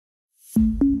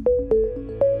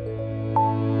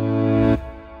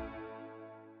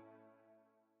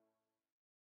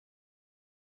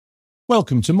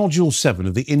Welcome to Module 7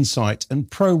 of the Insight and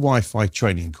ProWiFi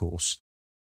training course.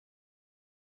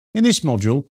 In this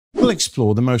module, we'll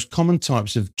explore the most common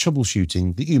types of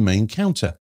troubleshooting that you may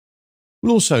encounter.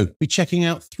 We'll also be checking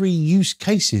out 3 use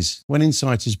cases when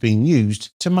Insight is being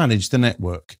used to manage the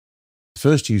network. The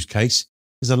first use case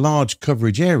is a large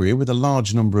coverage area with a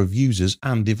large number of users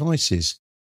and devices.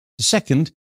 The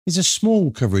second is a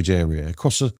small coverage area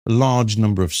across a large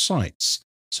number of sites,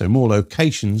 so more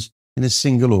locations in a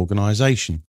single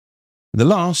organisation. The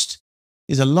last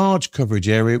is a large coverage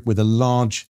area with a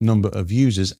large number of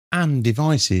users and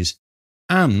devices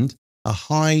and a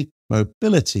high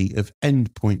mobility of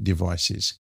endpoint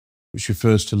devices, which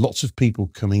refers to lots of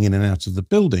people coming in and out of the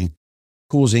building,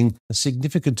 causing a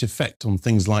significant effect on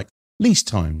things like lease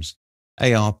times,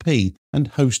 ARP, and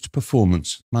host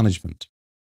performance management.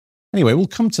 Anyway, we'll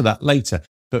come to that later,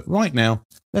 but right now,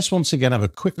 let's once again have a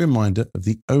quick reminder of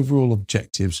the overall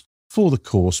objectives for the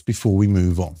course before we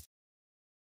move on.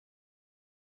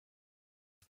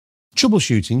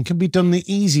 Troubleshooting can be done the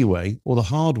easy way or the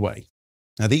hard way.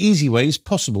 Now, the easy way is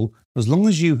possible as long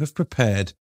as you have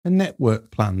prepared a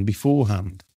network plan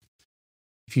beforehand.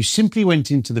 If you simply went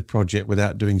into the project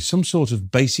without doing some sort of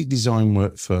basic design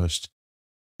work first,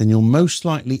 then you'll most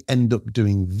likely end up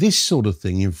doing this sort of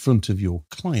thing in front of your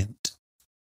client.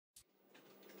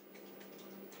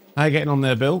 How are you getting on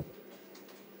there, Bill?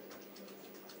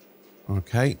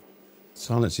 Okay,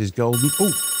 silence is golden.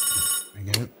 Oh, there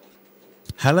you go.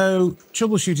 Hello,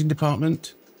 troubleshooting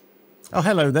department. Oh,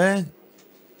 hello there.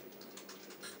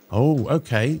 Oh,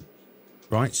 okay.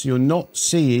 Right, so you're not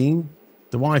seeing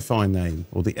the Wi-Fi name,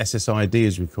 or the SSID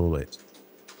as we call it.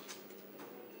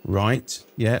 Right,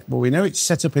 yeah, well, we know it's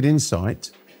set up in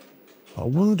Insight. I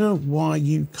wonder why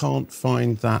you can't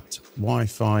find that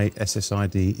Wi-Fi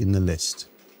SSID in the list.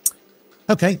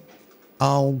 Okay,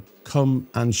 I'll come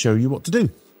and show you what to do.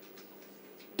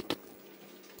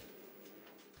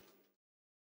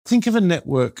 Think of a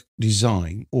network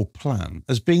design or plan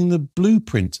as being the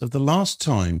blueprint of the last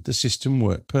time the system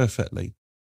worked perfectly.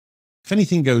 If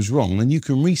anything goes wrong, then you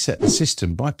can reset the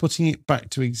system by putting it back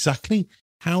to exactly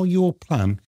how your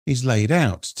plan is laid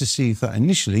out to see if that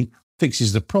initially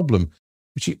fixes the problem,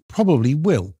 which it probably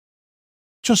will.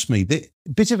 Trust me, the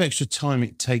bit of extra time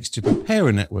it takes to prepare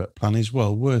a network plan is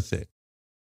well worth it.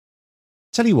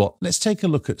 Tell you what, let's take a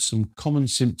look at some common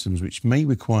symptoms which may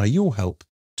require your help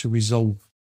to resolve.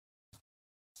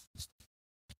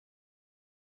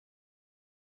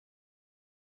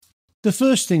 The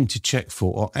first thing to check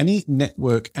for are any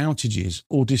network outages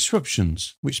or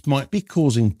disruptions which might be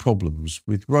causing problems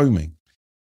with roaming.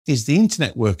 Is the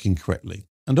internet working correctly,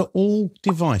 and are all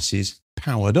devices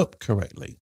powered up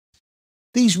correctly?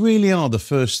 These really are the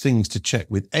first things to check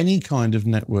with any kind of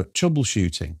network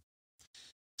troubleshooting.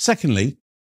 Secondly,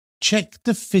 check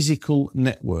the physical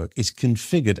network is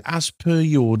configured as per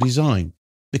your design,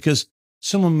 because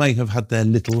someone may have had their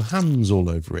little hands all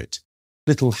over it.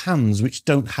 Little hands which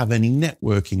don't have any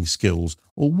networking skills,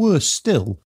 or worse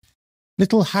still,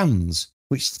 little hands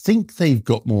which think they've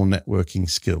got more networking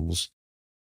skills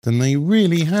than they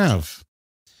really have.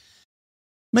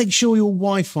 Make sure your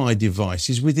Wi-Fi device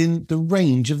is within the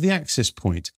range of the access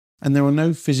point and there are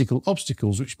no physical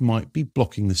obstacles which might be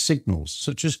blocking the signals,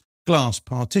 such as glass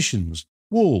partitions,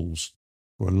 walls,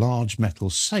 or a large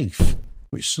metal safe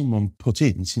which someone put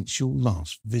in since your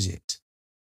last visit.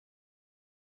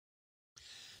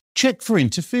 Check for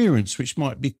interference which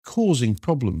might be causing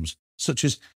problems, such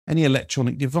as any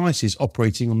electronic devices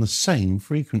operating on the same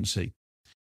frequency.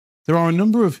 There are a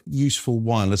number of useful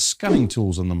wireless scanning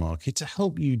tools on the market to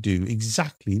help you do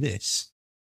exactly this.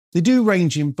 They do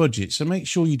range in budget, so make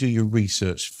sure you do your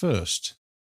research first.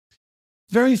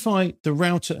 Verify the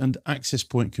router and access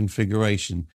point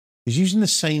configuration is using the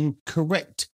same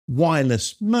correct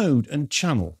wireless mode and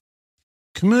channel.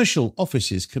 Commercial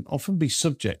offices can often be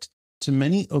subject to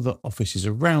many other offices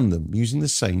around them using the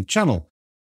same channel,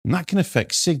 and that can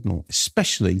affect signal,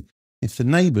 especially if the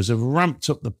neighbours have ramped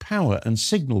up the power and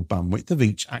signal bandwidth of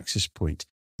each access point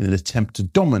in an attempt to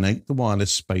dominate the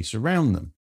wireless space around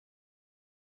them.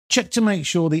 Check to make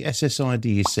sure the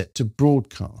SSID is set to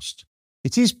broadcast.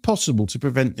 It is possible to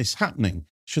prevent this happening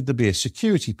should there be a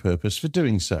security purpose for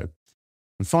doing so.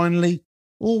 And finally,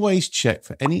 always check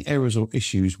for any errors or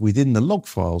issues within the log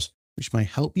files which may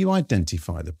help you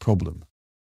identify the problem.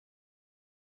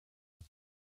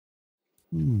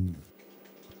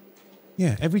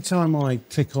 Yeah, every time I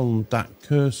click on that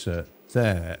cursor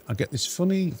there, I get this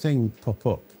funny thing pop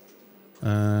up.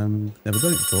 Never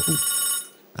done it before. Ooh.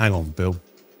 Hang on, Bill.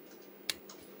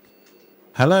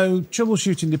 Hello,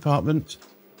 troubleshooting department.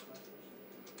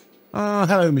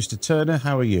 Hello, Mr. Turner.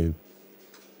 How are you?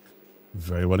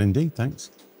 Very well indeed,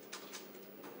 thanks.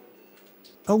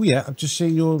 Oh yeah, I've just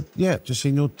seen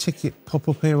your ticket pop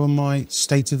up here on my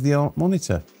state-of-the-art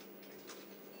monitor.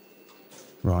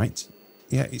 Right.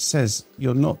 Yeah, it says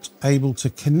you're not able to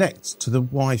connect to the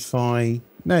Wi-Fi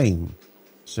name.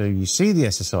 So you see the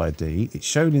SSID, it's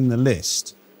shown in the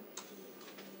list,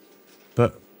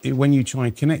 but when you try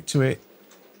and connect to it,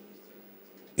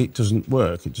 it doesn't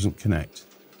work, it doesn't connect.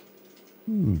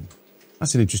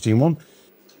 That's an interesting one.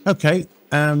 Okay,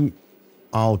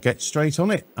 I'll get straight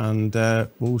on it and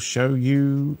we'll show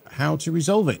you how to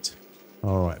resolve it.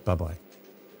 All right, bye-bye.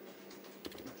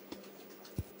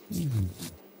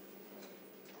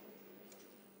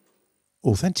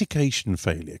 Authentication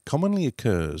failure commonly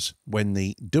occurs when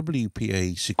the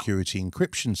WPA security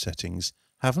encryption settings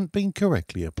haven't been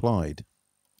correctly applied.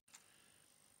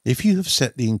 If you have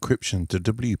set the encryption to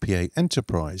WPA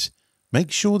Enterprise,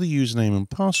 make sure the username and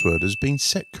password has been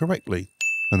set correctly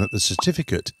and that the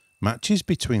certificate matches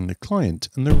between the client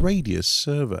and the Radius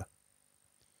server.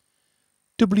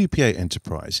 WPA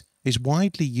Enterprise is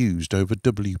widely used over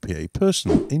WPA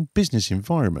Personal in business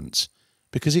environments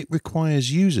because it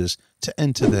requires users to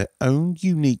enter their own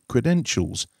unique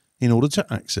credentials in order to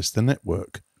access the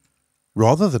network,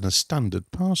 rather than a standard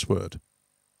password.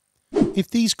 If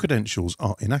these credentials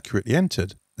are inaccurately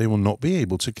entered, they will not be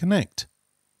able to connect.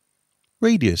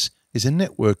 Radius is a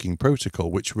networking protocol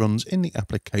which runs in the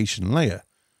application layer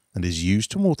and is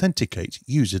used to authenticate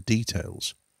user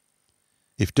details.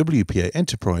 If WPA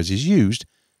Enterprise is used,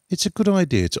 it's a good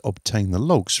idea to obtain the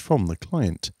logs from the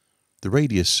client, the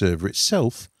Radius server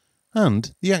itself,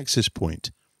 and the access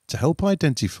point to help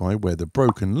identify where the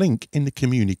broken link in the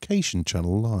communication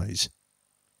channel lies.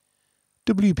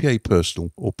 WPA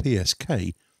Personal, or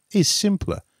PSK, is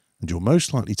simpler, and you're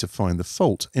most likely to find the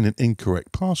fault in an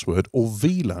incorrect password or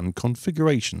VLAN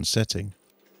configuration setting.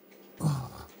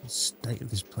 Oh, the state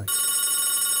of this place.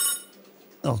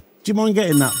 Oh, do you mind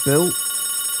getting that, Bill?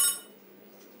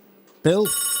 Bill?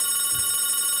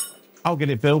 I'll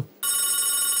get it, Bill.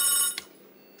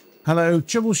 Hello,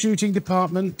 troubleshooting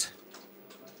department.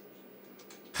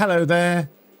 Hello there.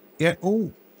 Yeah,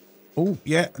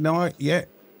 yeah, no, yeah.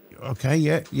 Okay,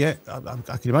 yeah.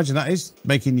 I can imagine that is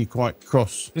making you quite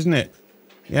cross, isn't it?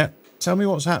 Yeah. Tell me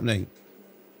what's happening.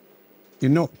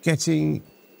 You're not getting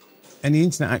any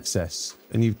internet access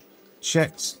and you've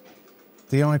checked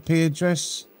the IP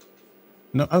address?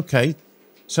 No, okay.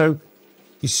 So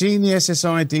you're seeing the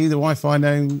SSID, the Wi-Fi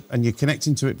name, and you're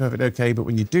connecting to it perfectly okay, but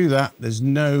when you do that, there's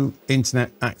no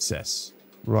internet access.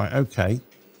 Right, okay.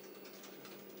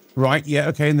 Right, yeah,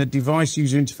 okay, and the device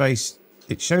user interface,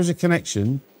 it shows a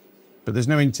connection, but there's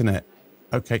no internet.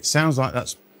 Okay, it sounds like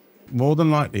that's more than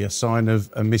likely a sign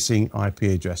of a missing IP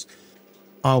address.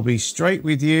 I'll be straight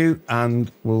with you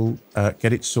and we'll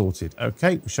get it sorted.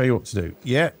 Okay, we'll show you what to do.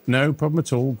 Yeah, no problem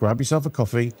at all. Grab yourself a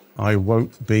coffee. I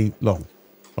won't be long.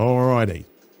 Alrighty.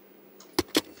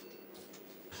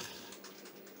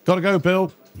 Gotta go,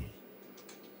 Bill.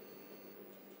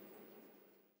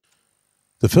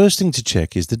 The first thing to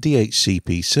check is the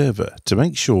DHCP server to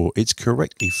make sure it's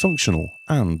correctly functional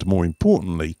and, more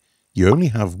importantly, you only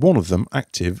have one of them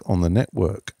active on the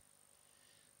network.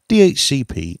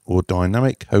 DHCP, or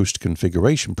Dynamic Host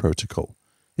Configuration Protocol,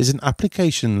 is an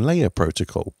application layer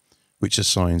protocol which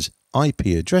assigns IP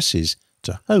addresses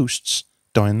to hosts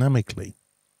dynamically.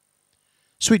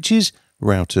 Switches,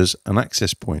 routers and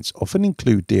access points often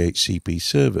include DHCP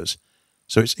servers,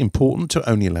 so it's important to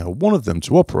only allow one of them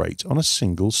to operate on a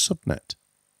single subnet.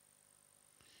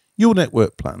 Your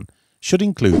network plan should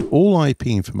include all IP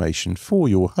information for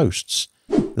your hosts,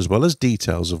 as well as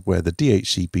details of where the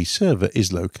DHCP server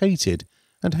is located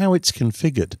and how it's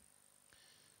configured.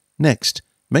 Next,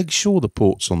 make sure the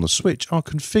ports on the switch are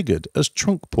configured as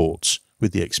trunk ports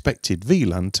with the expected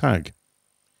VLAN tag.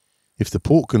 If the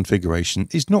port configuration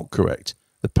is not correct,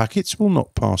 the packets will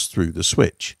not pass through the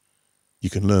switch. You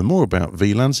can learn more about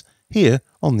VLANs here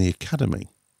on the Academy.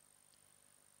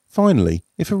 Finally,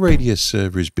 if a Radius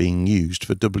server is being used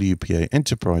for WPA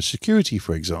Enterprise security,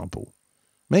 for example,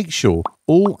 make sure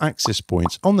all access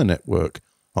points on the network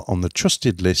are on the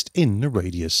trusted list in the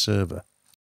Radius server.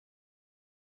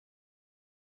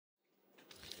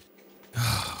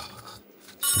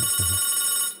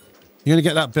 You gonna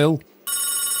get that, Bill?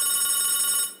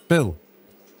 Bill.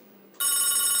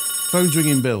 Phone's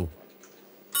ringing, Bill.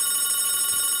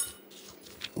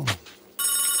 Oh.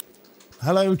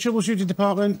 Hello, troubleshooting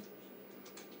department.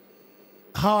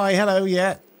 Hi, hello,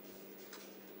 yeah.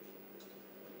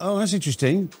 Oh, that's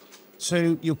interesting.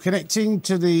 So you're connecting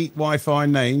to the Wi-Fi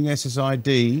name,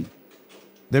 SSID.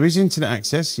 There is internet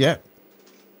access, yeah.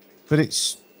 But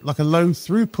it's like a low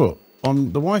throughput. on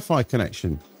the Wi-Fi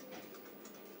connection.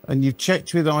 And you've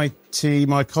checked with IT,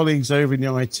 my colleagues over in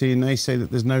the IT, and they say that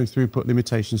there's no throughput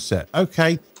limitation set.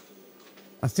 Okay,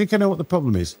 I think I know what the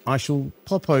problem is. I shall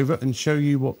pop over and show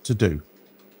you what to do.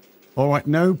 All right,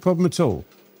 no problem at all.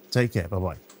 Take care,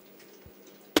 bye-bye.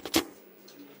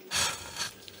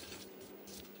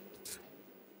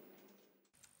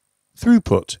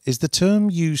 Throughput is the term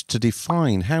used to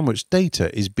define how much data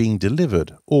is being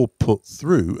delivered or put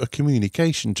through a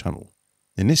communication channel,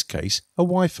 in this case a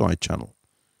Wi-Fi channel,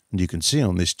 and you can see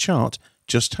on this chart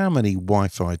just how many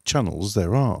Wi-Fi channels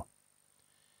there are.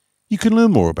 You can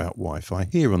learn more about Wi-Fi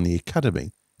here on the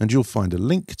Academy, and you'll find a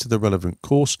link to the relevant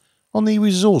course on the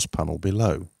resource panel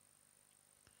below.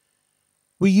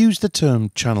 We use the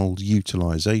term channel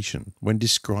utilization when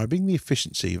describing the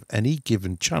efficiency of any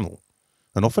given channel,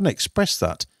 and often express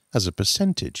that as a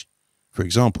percentage. For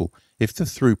example, if the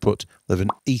throughput of an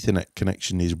Ethernet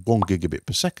connection is 1 gigabit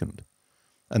per second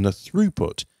and the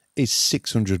throughput is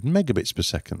 600 megabits per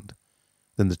second,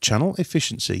 then the channel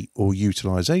efficiency or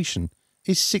utilization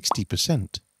is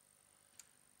 60%.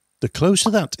 The closer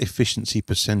that efficiency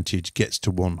percentage gets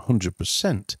to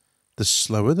 100%, the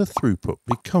slower the throughput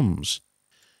becomes.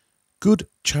 Good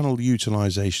channel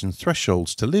utilization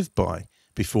thresholds to live by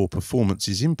before performance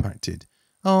is impacted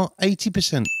are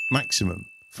 80% maximum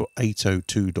for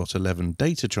 802.11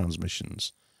 data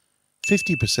transmissions,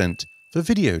 50% for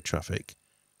video traffic,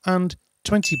 and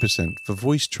 20% for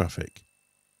voice traffic.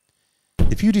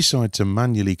 If you decide to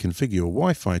manually configure your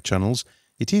Wi-Fi channels,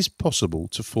 it is possible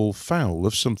to fall foul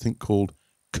of something called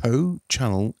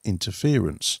co-channel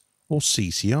interference, or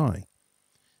CCI.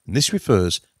 And this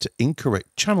refers to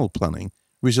incorrect channel planning,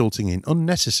 resulting in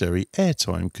unnecessary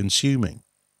airtime consuming.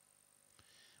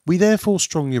 We therefore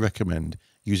strongly recommend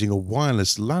using a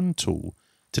wireless LAN tool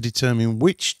to determine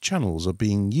which channels are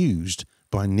being used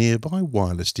by nearby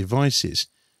wireless devices,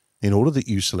 in order that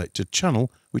you select a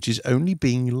channel which is only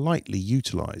being lightly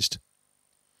utilized.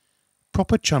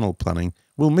 Proper channel planning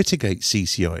will mitigate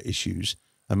CCI issues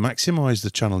and maximize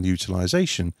the channel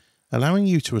utilization, allowing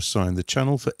you to assign the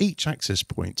channel for each access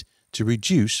point to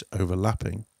reduce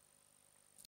overlapping.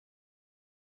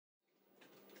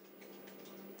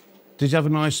 Did you have a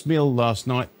nice meal last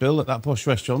night, Bill, at that posh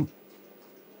restaurant?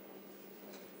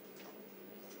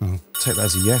 I'll take that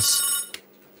as a yes.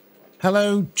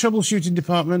 Hello, troubleshooting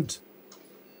department.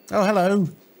 Oh, hello.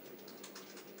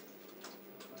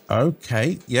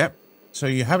 Okay, yep. So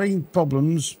you're having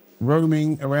problems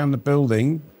roaming around the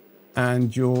building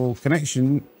and your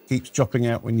connection keeps dropping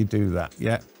out when you do that,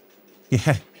 yeah?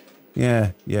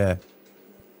 Yeah,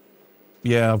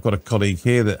 I've got a colleague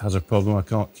here that has a problem. I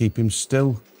can't keep him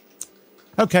still.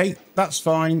 Okay, that's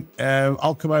fine.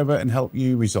 I'll come over and help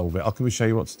you resolve it. I'll come and show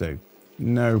you what to do.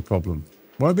 No problem.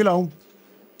 Won't be long.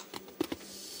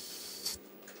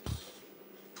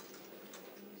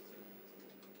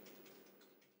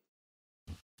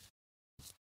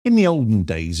 In the olden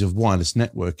days of wireless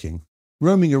networking,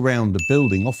 roaming around a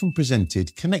building often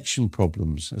presented connection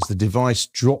problems as the device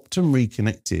dropped and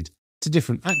reconnected to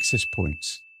different access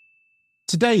points.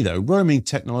 Today, though, roaming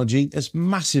technology has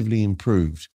massively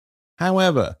improved.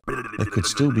 However, there could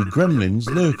still be gremlins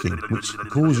lurking, which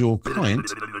cause your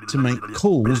client to make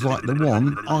calls like the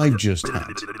one I've just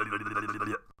had.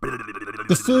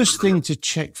 The first thing to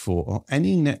check for are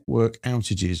any network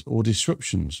outages or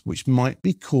disruptions which might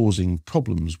be causing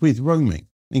problems with roaming,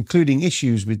 including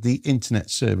issues with the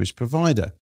internet service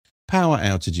provider, power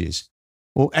outages,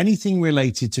 or anything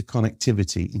related to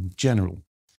connectivity in general.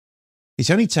 It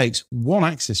only takes one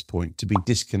access point to be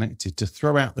disconnected to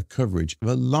throw out the coverage of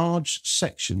a large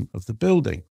section of the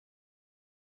building.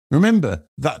 Remember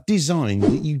that design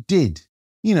that you did?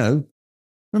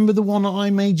 Remember the one that I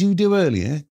made you do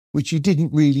earlier, which you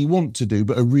didn't really want to do,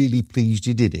 but are really pleased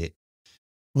you did it?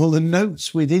 Well, the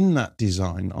notes within that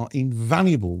design are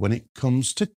invaluable when it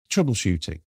comes to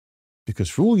troubleshooting, because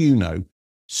for all you know,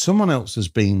 someone else has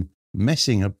been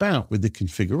messing about with the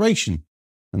configuration,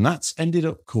 and that's ended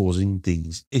up causing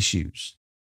these issues.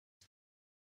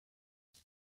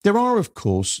 There are, of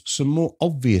course, some more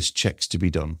obvious checks to be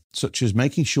done, such as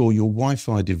making sure your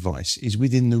Wi-Fi device is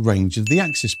within the range of the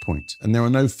access point and there are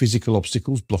no physical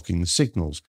obstacles blocking the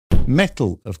signals.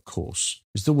 Metal, of course,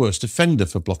 is the worst offender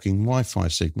for blocking Wi-Fi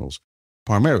signals,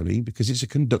 primarily because it's a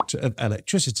conductor of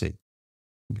electricity.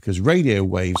 Because radio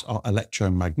waves are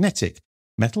electromagnetic,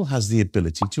 metal has the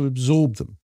ability to absorb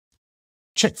them.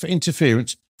 Check for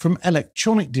interference from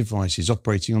electronic devices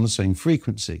operating on the same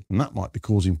frequency, and that might be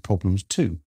causing problems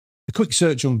too. A quick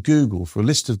search on Google for a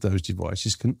list of those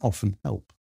devices can often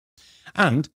help.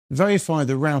 And verify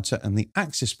the router and the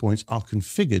access points are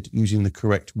configured using the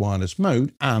correct wireless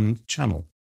mode and channel.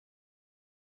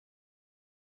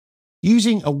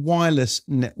 Using a wireless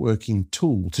networking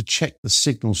tool to check the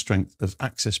signal strength of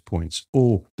access points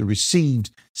or the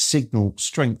received signal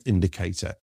strength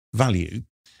indicator value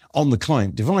on the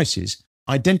client devices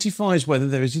identifies whether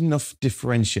there is enough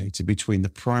differentiator between the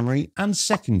primary and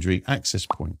secondary access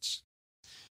points.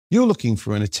 You're looking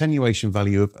for an attenuation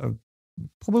value of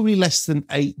probably less than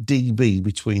 8 dB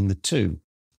between the two.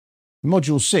 In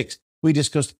Module 6, we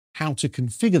discussed how to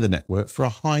configure the network for a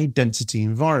high-density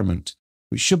environment,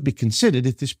 which should be considered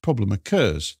if this problem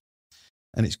occurs.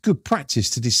 And it's good practice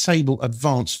to disable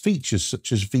advanced features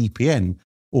such as VPN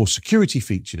or security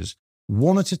features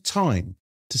one at a time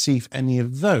to see if any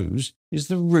of those is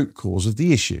the root cause of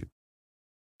the issue.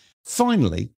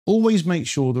 Finally, always make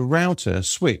sure the router,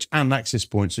 switch and access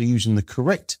points are using the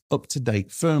correct up-to-date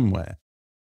firmware,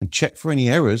 and check for any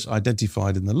errors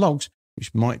identified in the logs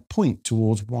which might point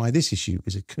towards why this issue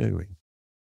is occurring.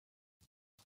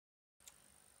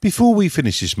 Before we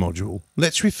finish this module,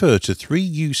 let's refer to 3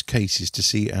 use cases to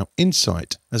see how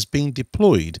Insight has been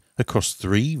deployed across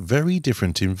 3 very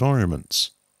different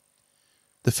environments.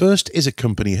 The first is a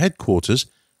company headquarters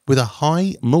with a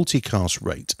high multicast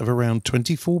rate of around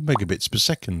 24 megabits per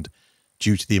second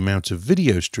due to the amount of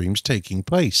video streams taking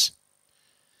place.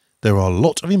 There are a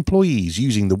lot of employees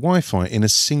using the Wi-Fi in a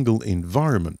single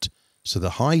environment, so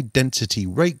the high density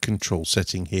rate control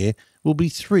setting here will be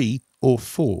 3 or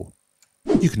 4.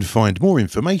 You can find more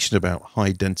information about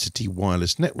high-density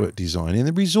wireless network design in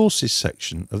the resources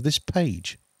section of this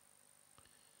page.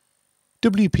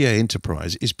 WPA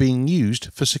Enterprise is being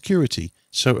used for security,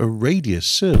 so a radius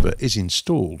server is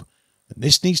installed, and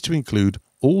this needs to include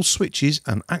all switches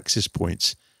and access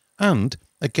points, and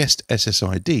a guest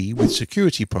SSID with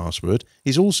security password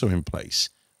is also in place,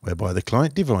 whereby the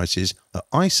client devices are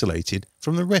isolated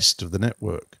from the rest of the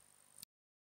network.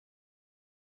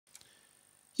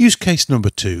 Use case number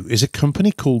 2 is a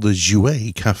company called the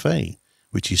Jouet Cafe,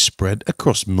 which is spread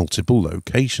across multiple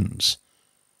locations.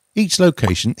 Each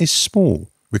location is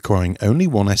small, requiring only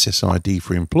one SSID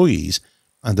for employees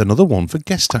and another one for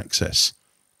guest access.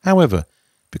 However,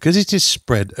 because it is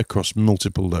spread across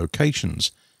multiple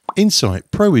locations,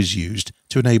 Insight Pro is used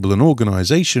to enable an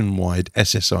organization-wide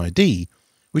SSID,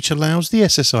 which allows the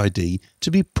SSID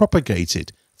to be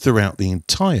propagated throughout the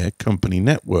entire company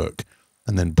network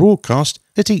and then broadcast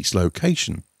at each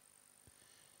location.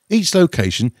 Each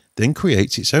location then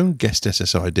creates its own guest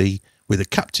SSID with a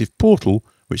captive portal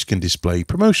which can display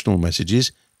promotional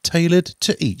messages tailored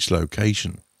to each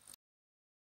location.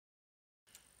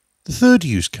 The third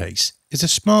use case is a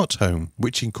smart home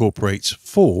which incorporates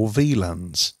 4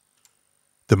 VLANs.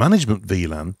 The management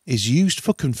VLAN is used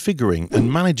for configuring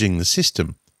and managing the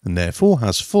system and therefore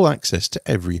has full access to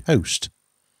every host.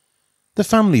 The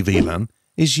family VLAN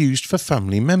is used for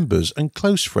family members and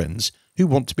close friends who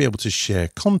want to be able to share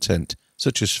content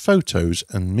such as photos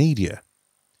and media.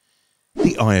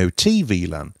 The IoT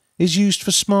VLAN is used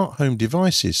for smart home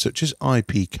devices such as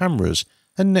IP cameras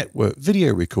and network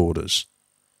video recorders.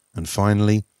 And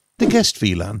finally, the guest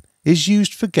VLAN is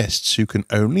used for guests who can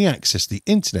only access the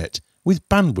internet with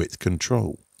bandwidth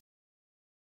control.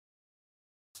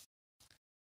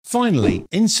 Finally,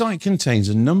 Insight contains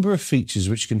a number of features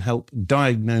which can help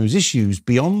diagnose issues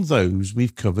beyond those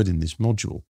we've covered in this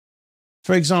module.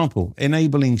 For example,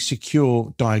 enabling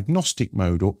Secure Diagnostic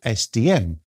Mode or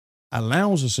SDM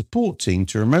allows a support team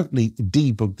to remotely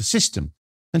debug the system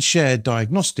and share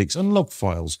diagnostics and log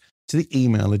files to the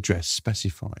email address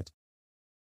specified.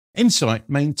 Insight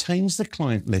maintains the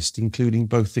client list including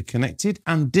both the connected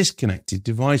and disconnected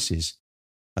devices,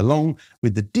 along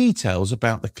with the details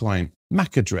about the client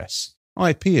MAC address,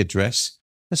 IP address,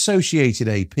 associated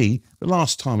AP, the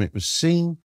last time it was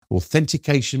seen,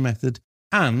 authentication method,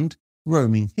 and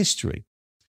roaming history.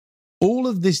 All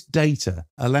of this data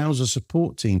allows a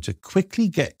support team to quickly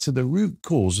get to the root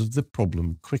cause of the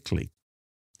problem quickly.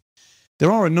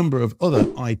 There are a number of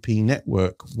other IP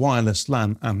network, wireless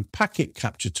LAN, and packet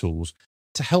capture tools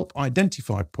to help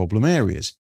identify problem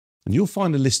areas, and you'll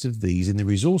find a list of these in the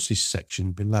resources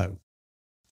section below.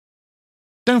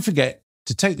 Don't forget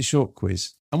to take the short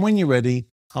quiz, and when you're ready,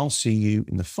 I'll see you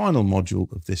in the final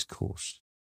module of this course.